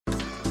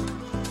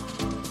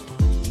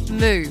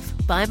Move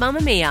by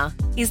Mamamia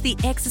is the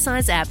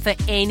exercise app for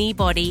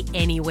anybody,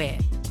 anywhere.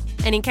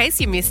 And in case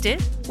you missed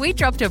it, we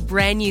dropped a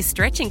brand new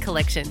stretching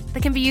collection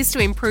that can be used to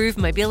improve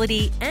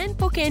mobility and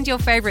bookend your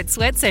favourite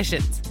sweat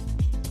sessions.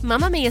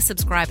 Mamamia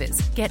subscribers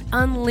get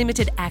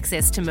unlimited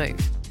access to Move,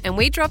 and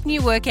we drop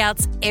new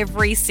workouts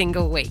every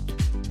single week.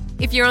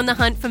 If you're on the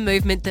hunt for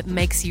movement that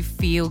makes you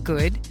feel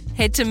good,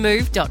 head to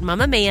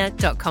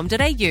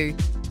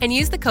move.mamamia.com.au and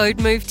use the code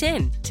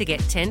MOVE10 to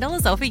get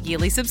 $10 off a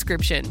yearly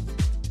subscription.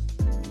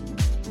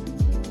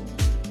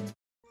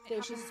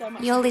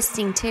 You're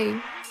listening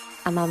to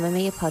a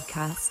Mamamia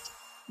podcast.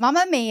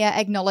 Mamamia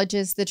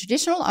acknowledges the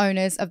traditional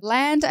owners of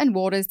land and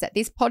waters that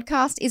this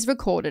podcast is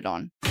recorded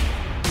on.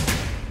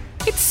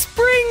 It's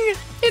spring!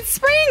 It's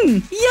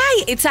spring!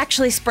 Yay! It's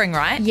actually spring,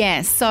 right?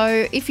 Yes.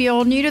 So if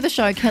you're new to the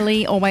show,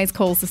 Kelly always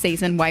calls the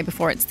season way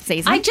before it's the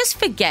season. I just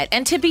forget.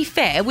 And to be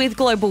fair, with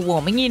global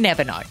warming, you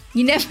never know.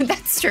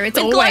 That's true. It's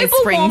With always global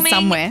spring warming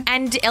somewhere.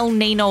 and El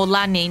Nino or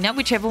La Nina,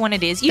 whichever one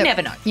it is, you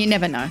never know. You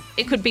never know.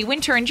 It could be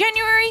winter in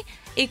January.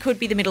 It could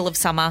be the middle of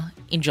summer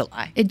in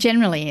July. It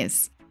generally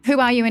is. Who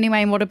are you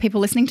anyway, and what are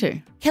people listening to?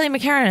 Kelly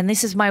McCarran, and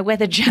this is my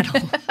weather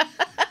channel.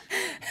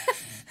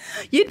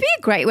 You'd be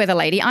a great weather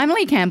lady. I'm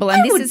Lee Campbell,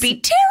 and It would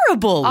be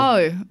terrible.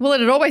 Oh, well,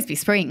 it'd always be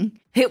spring.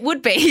 It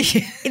would be.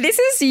 This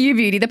is You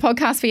Beauty, the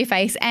podcast for your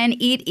face, and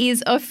it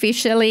is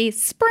officially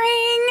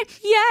spring.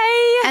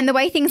 Yay! And the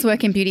way things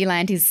work in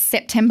Beautyland is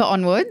September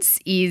onwards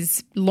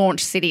is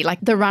launch city. Like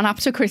the run up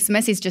to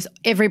Christmas is just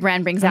every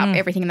brand brings out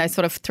everything in those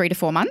sort of 3 to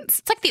 4 months.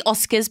 It's like the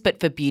Oscars, but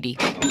for beauty.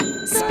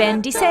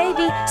 Spendy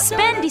savey,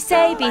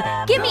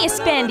 give me a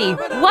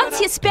spendy. What's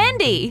your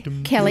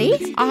spendy?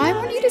 Kelly, I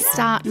want you to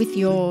start with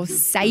your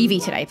savey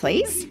today,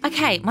 please.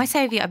 Okay, my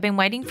saviour, I've been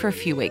waiting for a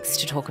few weeks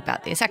to talk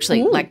about this.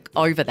 Actually,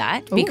 over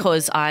that,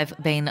 because I've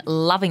been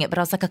loving it. But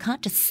I was like, I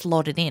can't just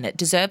slot it in. It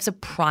deserves a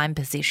prime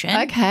position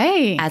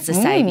as a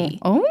saviour.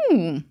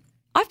 Oh.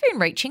 I've been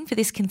reaching for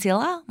this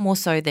concealer more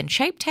so than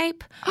Shape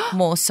Tape,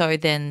 more so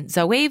than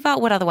Zoeva.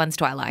 What other ones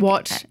do I like?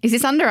 What? Is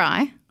this under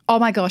eye? Oh,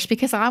 my gosh,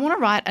 because I want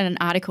to write an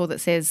article that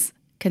says,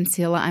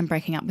 concealer, I'm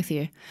breaking up with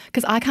you.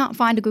 Because I can't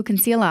find a good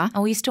concealer.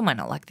 Oh, you still might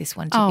not like this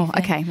one, to be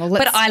fair. Okay. Well,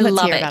 but I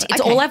love hear it. about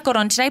It's all I've got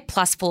on today,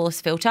 plus flawless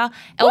filter.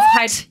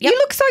 What? You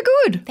look so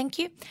good. Thank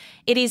you.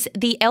 It is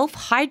the e.l.f.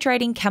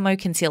 Hydrating Camo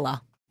Concealer.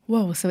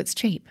 Whoa, so it's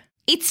cheap.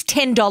 It's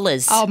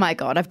 $10. Oh, my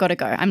God. I've got to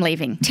go. I'm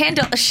leaving.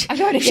 $10. I'm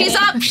going to get She's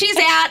it. up. She's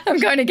out. I'm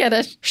going to get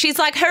it. She's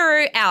like,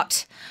 hooroo,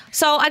 out.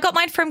 So I got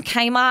mine from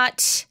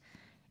Kmart.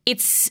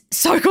 It's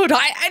so good.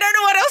 I don't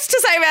know what else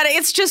to say about it.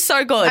 It's just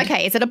so good.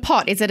 Okay, is it a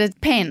pot? Is it a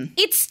pen?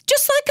 It's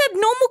just like a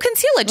normal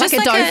concealer. Just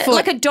Like a doe foot.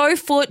 Like a doe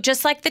foot,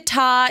 just like the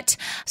Tarte.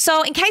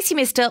 So in case you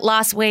missed it,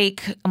 last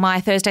week my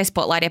Thursday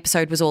Spotlight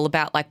episode was all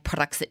about like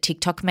products that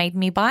TikTok made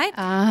me buy.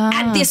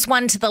 Add this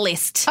one to the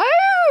list.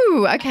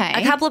 Oh, okay.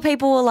 A couple of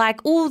people were like,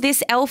 oh,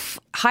 this e.l.f.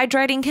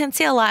 hydrating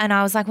concealer. And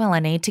I was like, well, I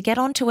need to get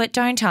onto it,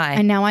 don't I?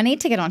 And now I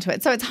need to get onto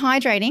it. So it's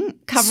hydrating,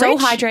 coverage, So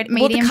hydrating.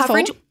 medium, well, the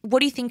coverage, full. what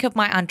do you think of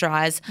my under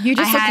eyes? You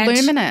just I look had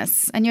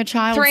luminous and your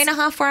child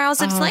 3.5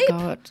 hours of sleep.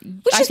 God.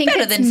 Which I is think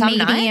better it's than some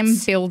medium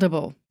nights.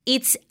 buildable.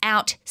 It's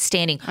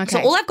outstanding. Okay. So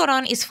all I've got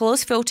on is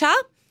flawless filter.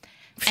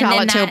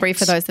 Charlotte Tilbury,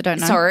 for those that don't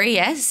know. Sorry,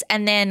 yes.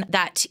 And then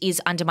that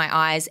is under my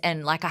eyes,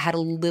 and like I had a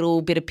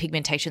little bit of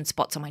pigmentation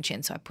spots on my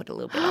chin, so I put a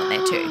little bit on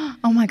there too.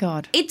 Oh, my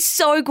God. It's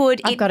so good.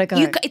 I've gotta go.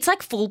 It's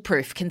like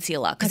foolproof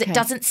concealer because Okay. it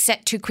doesn't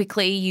set too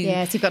quickly.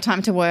 Yes, you've got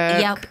time to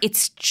work. Yep,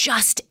 it's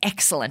just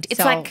excellent. It's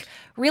Sold. like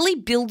really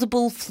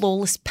buildable,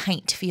 flawless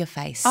paint for your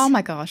face. Oh,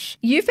 my gosh.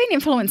 You've been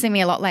influencing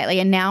me a lot lately,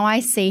 and now I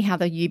see how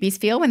the Ubies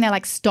feel when they're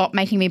like, stop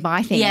making me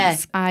buy things. Yeah.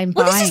 I'm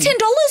Well, buying. this is $10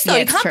 though. Yeah,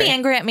 You it's can't true. be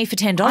angry at me for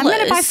 $10. I'm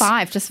going to buy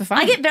 5 just for fun.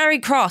 I get very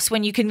cross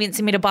when you convince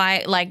me to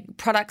buy like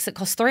products that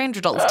cost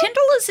 $300.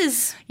 $10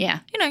 is,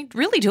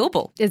 really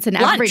doable. It's an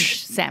Lunch.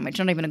 average sandwich,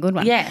 not even a good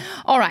one. Yeah.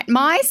 All right.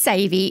 My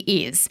savey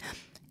is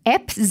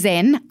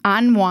Epzen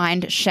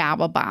Unwind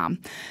Shower Balm.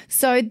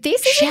 So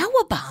this is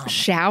Shower balm.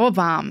 Shower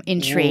Balm.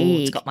 Intrigue.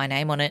 Ooh, it's got my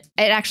name on it.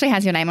 It actually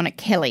has your name on it,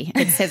 Kelly.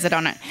 It says it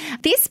on it.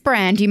 This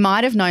brand you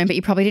might have known, but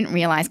you probably didn't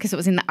realise because it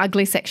was in the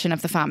ugly section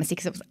of the pharmacy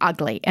because it was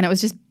ugly. And it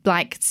was just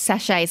like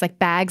sachets, like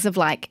bags of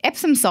like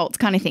Epsom salts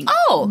kind of thing.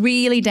 Oh.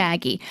 Really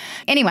daggy.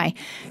 Anyway,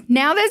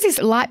 now there's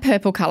this light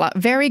purple colour.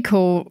 Very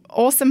cool.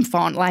 Awesome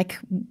font. Like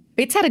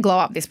it's had a glow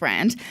up, this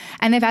brand,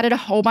 and they've added a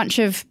whole bunch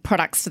of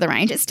products to the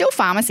range. It's still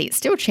pharmacy. It's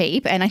still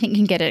cheap, and I think you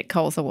can get it at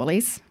Coles or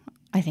Woolies,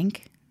 I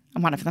think.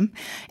 I'm one of them.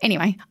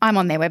 Anyway, I'm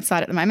on their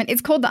website at the moment. It's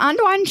called the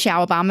Unwind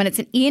Shower Balm, and it's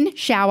an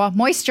in-shower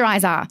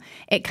moisturiser.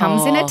 It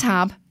comes in a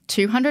tub,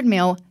 200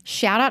 ml.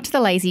 Shout out to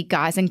the lazy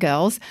guys and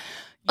girls.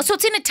 Oh, so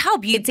it's in a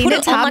tub. You It's put in a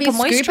it tub, on like you a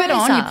moisturiser. scoop it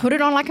on, you put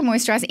it on like a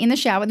moisturiser in the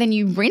shower, then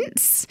you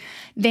rinse,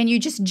 then you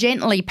just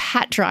gently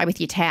pat dry with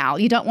your towel.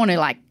 You don't want to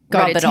like go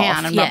Rub to it town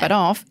off, and yeah. rub it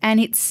off, and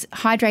it's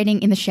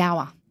hydrating in the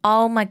shower.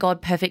 Oh my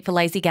God, perfect for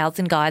lazy gals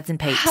and guides and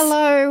peeps.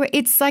 Hello.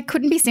 It's like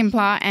couldn't be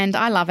simpler and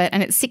I love it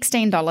and it's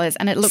 $16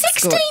 and it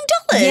looks good. $16?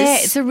 Yeah,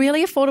 it's a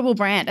really affordable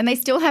brand and they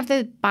still have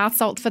the bath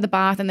salts for the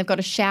bath and they've got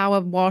a shower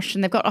wash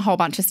and they've got a whole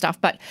bunch of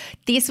stuff. But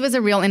this was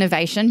a real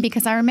innovation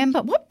because I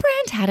remember, what brand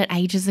brand had it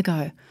ages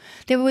ago.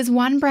 There was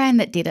one brand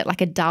that did it,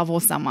 like a Dove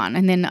or someone,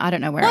 and then I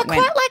don't know where it went. I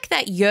quite like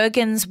that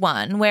Jergens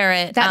one where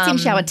it... That's in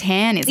shower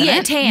tan, isn't it?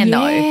 Yeah, tan though.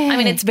 I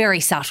mean, it's very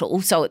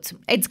subtle, so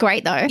it's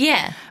great though.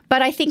 Yeah.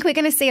 But I think we're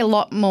going to see a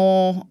lot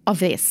more of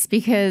this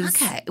because...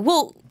 Okay.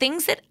 Well,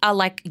 things that are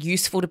like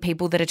useful to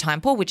people that are time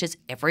poor, which is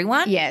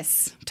everyone.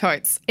 Yes,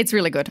 totes. It's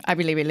really good. I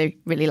really, really,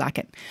 really like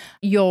it.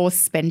 Your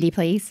spendy,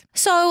 please.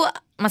 So...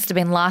 must have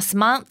been last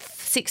month,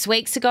 6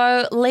 weeks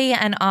ago, Leah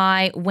and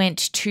I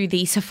went to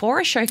the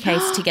Sephora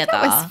showcase together.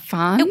 That was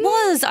fun. It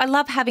was. I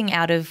love having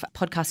out of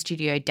podcast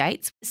studio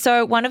dates.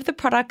 So one of the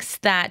products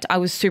that I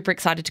was super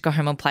excited to go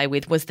home and play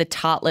with was the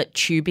Tartelette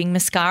tubing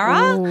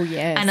mascara. Oh,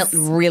 yes. And it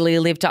really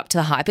lived up to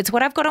the hype. It's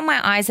what I've got on my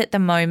eyes at the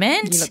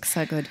moment. You look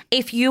so good.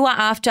 If you are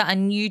after a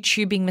new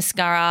tubing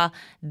mascara,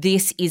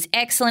 this is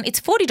excellent. It's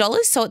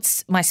 $40, so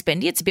it's my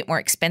spendy. It's a bit more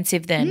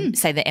expensive than,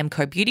 say, the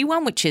MCO Beauty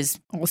one, which is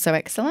also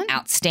excellent.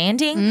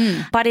 Outstanding.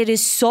 But it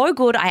is so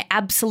good. I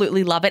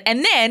absolutely love it.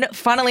 And then,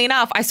 funnily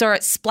enough, I saw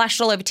it splashed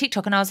all over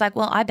TikTok and I was like,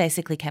 well, I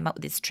basically came up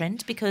with this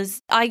trend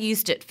because I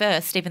used it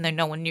first, even though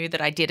no one knew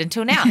that I did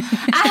until now.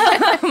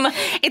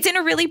 It's in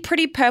a really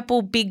pretty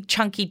purple, big,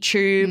 chunky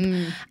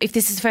tube. If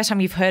this is the first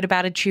time you've heard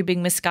about a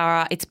tubing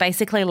mascara, it's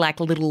basically like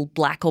little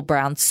black or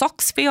brown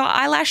socks for your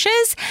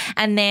eyelashes.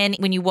 And then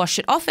when you wash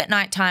it off at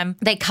nighttime,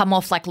 they come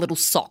off like little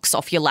socks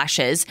off your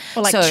lashes.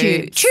 Or like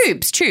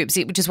Tubes,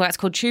 which is why it's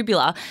called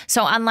tubular.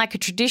 So unlike a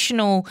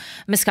traditional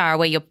mascara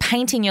where you're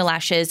painting your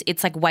lashes,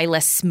 it's like way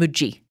less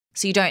smudgy.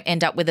 So you don't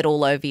end up with it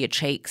all over your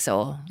cheeks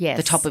or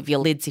the top of your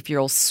lids if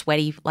you're all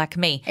sweaty like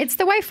me. It's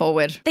the way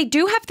forward. They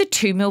do have the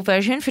 2 ml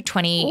version for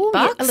 $20.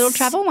 Yeah, a little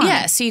travel one.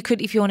 Yeah, so you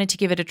could, if you wanted to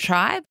give it a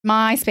try.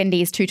 My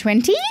spendy is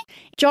 $2.20.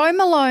 Jo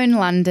Malone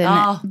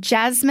London,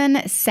 Jasmine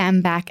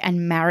Sambac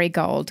and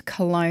Marigold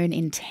Cologne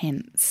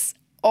Intense.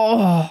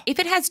 Oh. If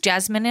it has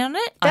jasmine on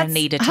it, I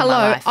need it in my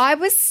life. I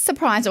was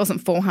surprised it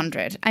wasn't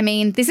 $400. I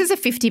mean, this is a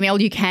 50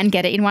 ml. You can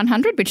get it in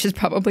 100, which is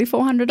probably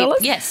 $400.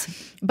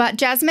 Yes. But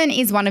jasmine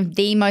is one of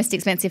the most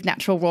expensive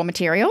natural raw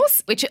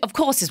materials. Which, of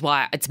course, is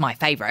why it's my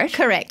favourite.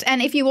 Correct.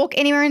 And if you walk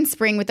anywhere in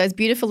spring with those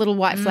beautiful little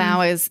white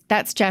flowers,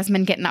 that's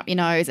jasmine getting up your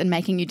nose and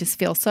making you just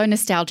feel so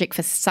nostalgic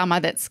for summer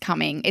that's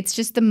coming. It's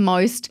just the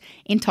most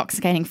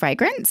intoxicating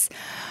fragrance.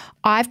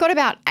 I've got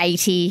about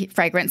 80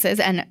 fragrances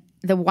and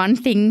the one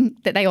thing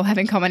that they all have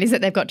in common is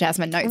that they've got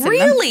jasmine notes in them.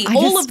 Really?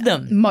 All of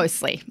them?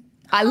 Mostly.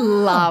 I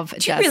love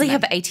jasmine. Do you really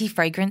have 80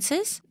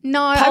 fragrances?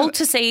 No. Poll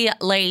to see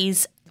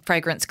Lee's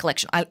fragrance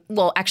collection.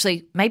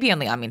 Actually, maybe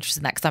only I'm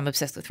interested in that because I'm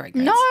obsessed with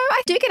fragrance. No,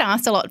 I do get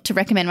asked a lot to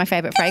recommend my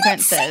favourite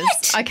fragrances.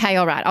 That's it. Okay,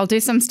 all right. I'll do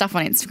some stuff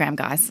on Instagram,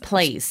 guys.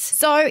 Please.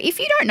 So if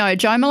you don't know,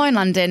 Jo Malone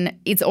London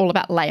is all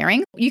about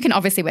layering. You can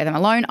obviously wear them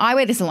alone. I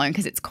wear this alone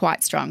because it's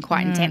quite strong,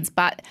 quite intense,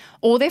 but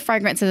all their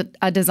fragrances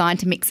are designed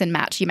to mix and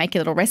match. You make a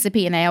little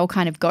recipe and they all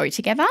kind of go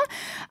together.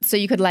 So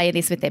you could layer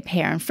this with their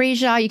pear and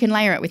freesia. You can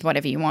layer it with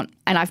whatever you want.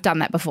 And I've done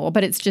that before,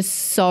 but it's just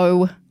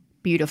so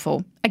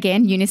beautiful.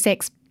 Again,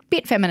 unisex,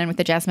 bit feminine with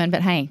the jasmine,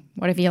 but hey,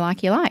 whatever you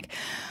like, you like.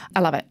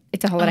 I love it.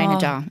 It's a holiday in a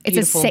jar. It's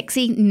beautiful. A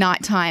sexy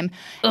nighttime.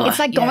 It's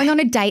like going on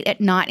a date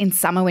at night in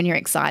summer when you're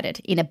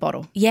excited in a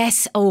bottle.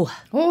 Yes. Oh,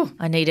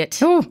 I need it.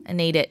 Oh. I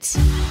need it.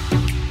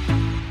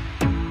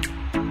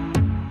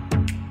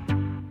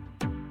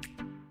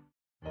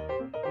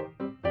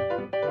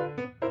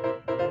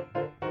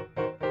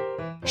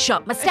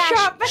 Shop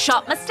mustache,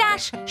 shop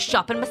mustache,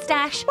 shopping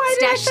mustache,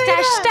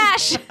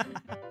 stash.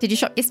 Did you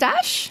shop your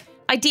stash?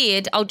 I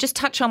did. I'll just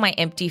touch on my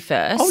empty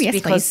first. Oh, yes,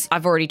 because please.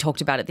 I've already talked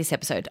about it this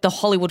episode. The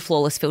Hollywood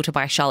Flawless filter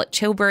by Charlotte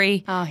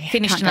Tilbury. Oh, yeah.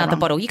 Finished another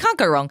bottle. You can't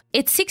go wrong.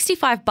 It's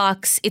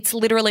 $65. It's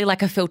literally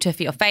like a filter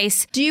for your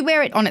face. Do you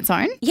wear it on its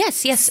own? Yes.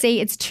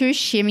 See, it's too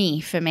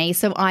shimmy for me,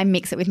 so I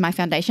mix it with my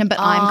foundation, but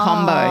I'm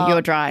combo.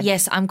 You're dry.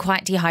 Yes, I'm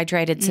quite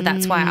dehydrated, so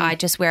that's why I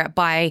just wear it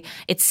by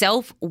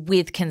itself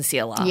with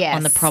concealer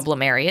on the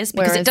problem areas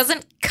because it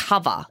doesn't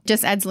cover.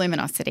 Just adds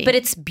luminosity. But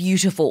it's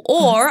beautiful.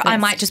 Or I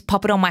might just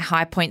pop it on my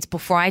high points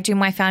before I do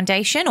my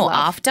foundation or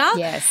after.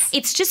 Yes.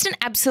 It's just an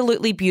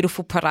absolutely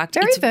beautiful product.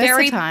 Very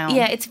versatile.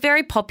 It's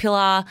very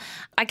popular.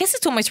 I guess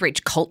it's almost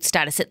reached cult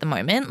status at the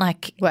moment.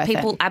 Like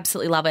people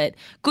absolutely love it.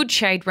 Good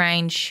shade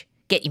range.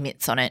 Get your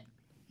mitts on it.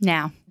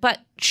 Now. But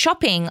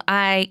shopping,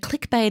 I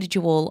clickbaited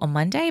you all on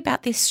Monday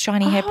about this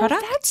shiny hair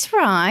product. That's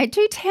right.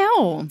 Do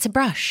tell. It's a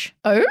brush.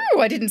 Oh,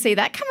 I didn't see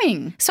that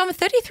coming. So I'm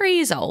 33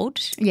 years old.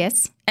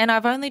 Yes. And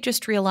I've only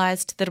just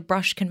realised that a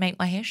brush can make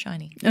my hair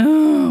shiny.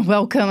 Oh,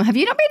 welcome. Have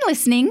you not been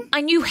listening?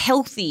 I knew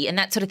healthy and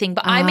that sort of thing,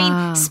 but I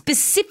mean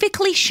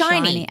specifically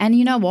shiny. And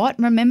you know what?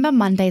 Remember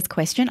Monday's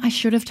question? I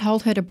should have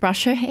told her to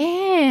brush her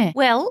hair.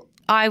 Well,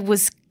 I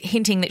was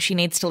hinting that she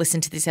needs to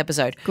listen to this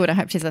episode. Good, I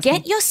hope she's listening.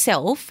 Get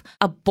yourself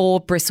a boar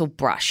bristle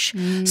brush.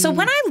 So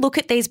when I look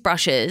at these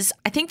brushes,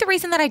 I think the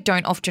reason that I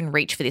don't often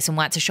reach for this and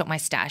why it's a shop my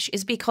stash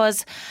is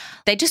because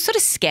they just sort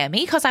of scare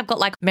me because I've got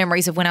like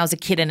memories of when I was a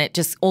kid and it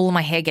just all of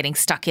my hair getting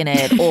stuck in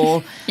it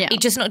or it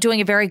just not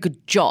doing a very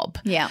good job.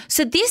 Yeah.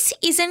 So this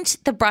isn't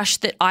the brush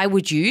that I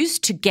would use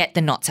to get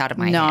the knots out of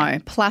my hair. No,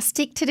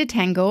 plastic to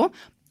detangle,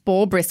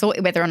 boar bristle,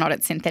 whether or not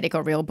it's synthetic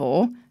or real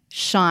boar.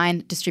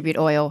 Shine Distribute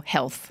Oil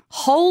Health.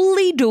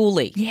 Holy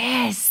dooly.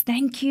 Yes,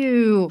 thank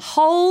you.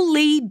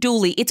 Holy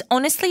dooly. It's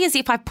honestly as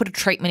if I've put a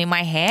treatment in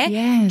my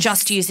hair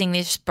just using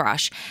this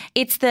brush.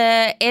 It's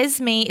the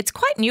Esme. It's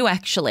quite new,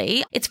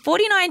 actually. It's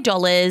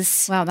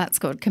 $49. Wow, that's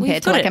good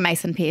compared to like a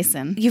Mason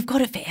Pearson. You've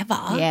got it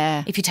forever.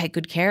 Yeah. If you take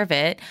good care of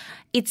it.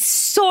 It's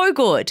so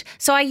good.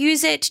 So I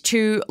use it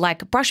to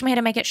like brush my hair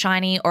to make it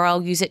shiny, or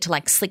I'll use it to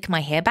like slick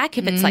my hair back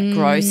if it's like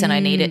gross and I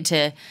need it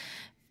to,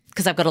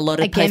 because I've got a lot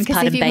of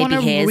postpartum baby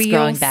hairs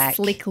growing back. If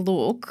you want a real slick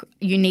look,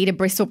 you need a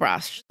bristle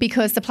brush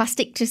because the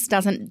plastic just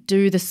doesn't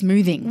do the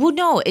smoothing. Well,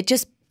 no, it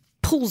just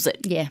pulls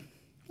it. Yeah.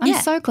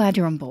 I'm so glad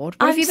you're on board.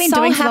 What have you been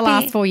doing for the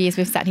last 4 years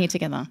we've sat here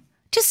together?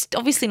 Just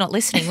obviously not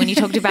listening when you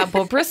talked about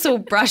bristle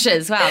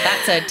brushes. Wow,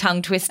 that's a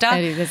tongue twister.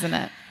 It is, isn't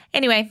it?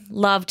 Anyway,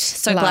 glad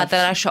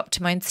that I shopped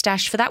my own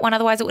stash for that one.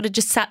 Otherwise, it would have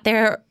just sat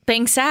there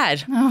being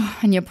sad. Oh,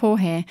 and your poor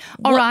hair.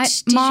 All right,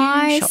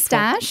 my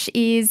stash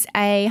is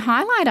a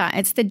highlighter.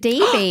 It's the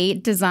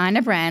DB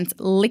Designer Brands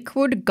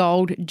Liquid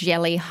Gold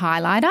Jelly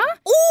Highlighter.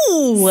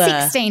 Ooh!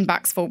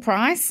 $16 full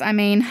price. I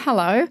mean,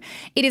 hello.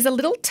 It is a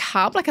little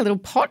tub, like a little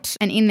pot,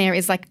 and in there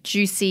is like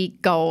juicy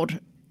gold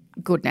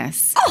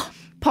goodness. Oh!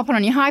 Pop it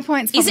on your high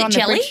points. Is it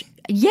jelly?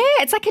 Yeah,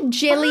 it's like a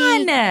jelly,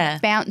 Fun.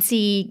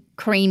 bouncy,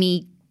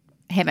 creamy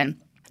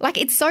heaven. Like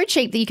it's so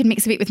cheap that you can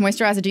mix a bit with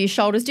moisturiser, do your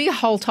shoulders, do your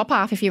whole top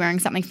half if you're wearing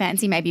something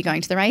fancy. Maybe you're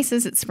going to the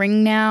races, it's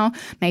spring now.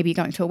 Maybe you're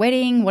going to a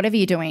wedding, whatever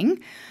you're doing.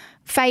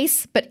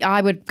 Face, but I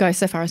would go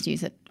so far as to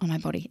use it on my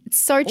body. It's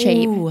so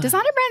cheap. Ooh.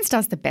 Designer Brands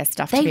does the best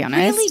stuff, to be honest.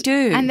 They really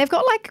do. And they've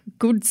got like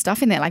good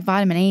stuff in there, like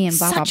vitamin E and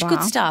blah, blah, blah. Such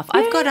good stuff.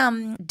 Yeah. I've got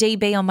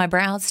DB on my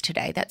brows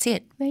today. That's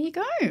it. There you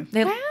go.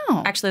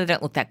 Wow. Actually, they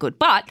don't look that good,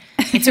 but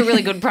it's a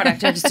really good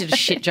product. I just did a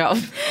shit job.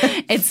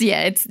 It's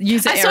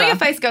user error. I saw your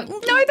face go,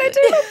 no, they do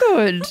look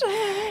good.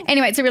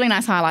 Anyway, it's a really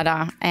nice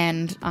highlighter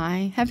and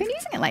I have been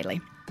using it lately.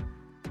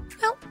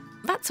 Well,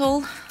 that's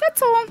all.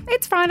 That's all.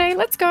 It's Friday.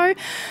 Let's go.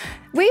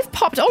 We've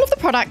popped all of the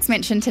products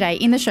mentioned today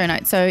in the show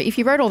notes. So if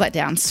you wrote all that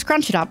down,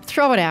 scrunch it up,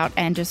 throw it out,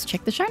 and just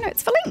check the show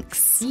notes for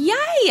links.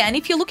 Yay! And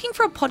if you're looking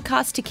for a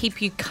podcast to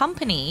keep you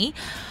company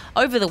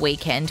over the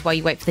weekend while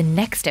you wait for the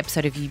next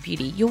episode of You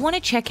Beauty, you'll want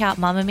to check out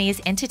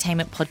Mamamia's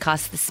entertainment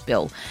podcast, The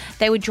Spill.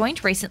 They were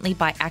joined recently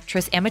by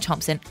actress Emma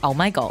Thompson. Oh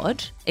my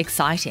God,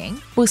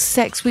 exciting. Well,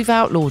 sex, we've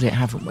outlawed it,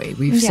 haven't we?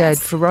 We've said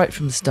right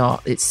from the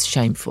start it's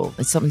shameful.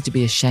 It's something to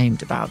be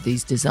ashamed about,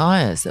 these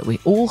desires that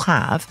we all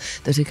have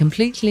that are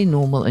completely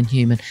normal and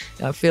human.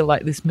 I feel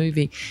like this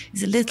movie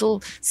is a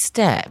little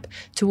step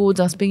towards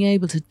us being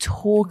able to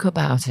talk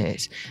about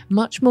it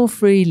much more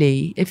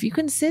freely. If you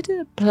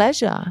consider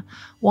pleasure,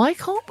 why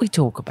can't we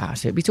talk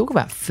about it? We talk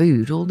about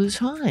food all the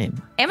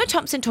time. Emma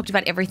Thompson talked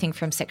about everything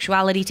from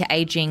sexuality to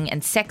aging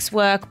and sex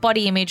work,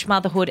 body image,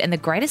 motherhood, and the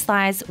greatest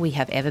lies we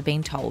have ever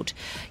been told.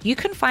 You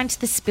can find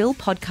the Spill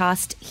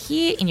podcast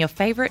here in your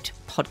favourite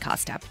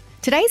podcast app.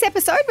 Today's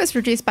episode was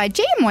produced by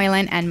Gia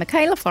Moylan and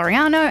Michaela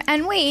Floriano,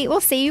 and we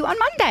will see you on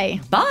Monday.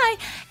 Bye.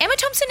 Emma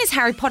Thompson is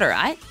Harry Potter,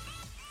 right?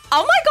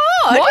 Oh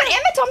my God. What?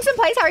 Emma Thompson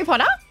plays Harry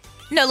Potter?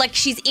 No, like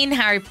she's in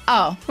Harry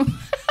Potter. Oh.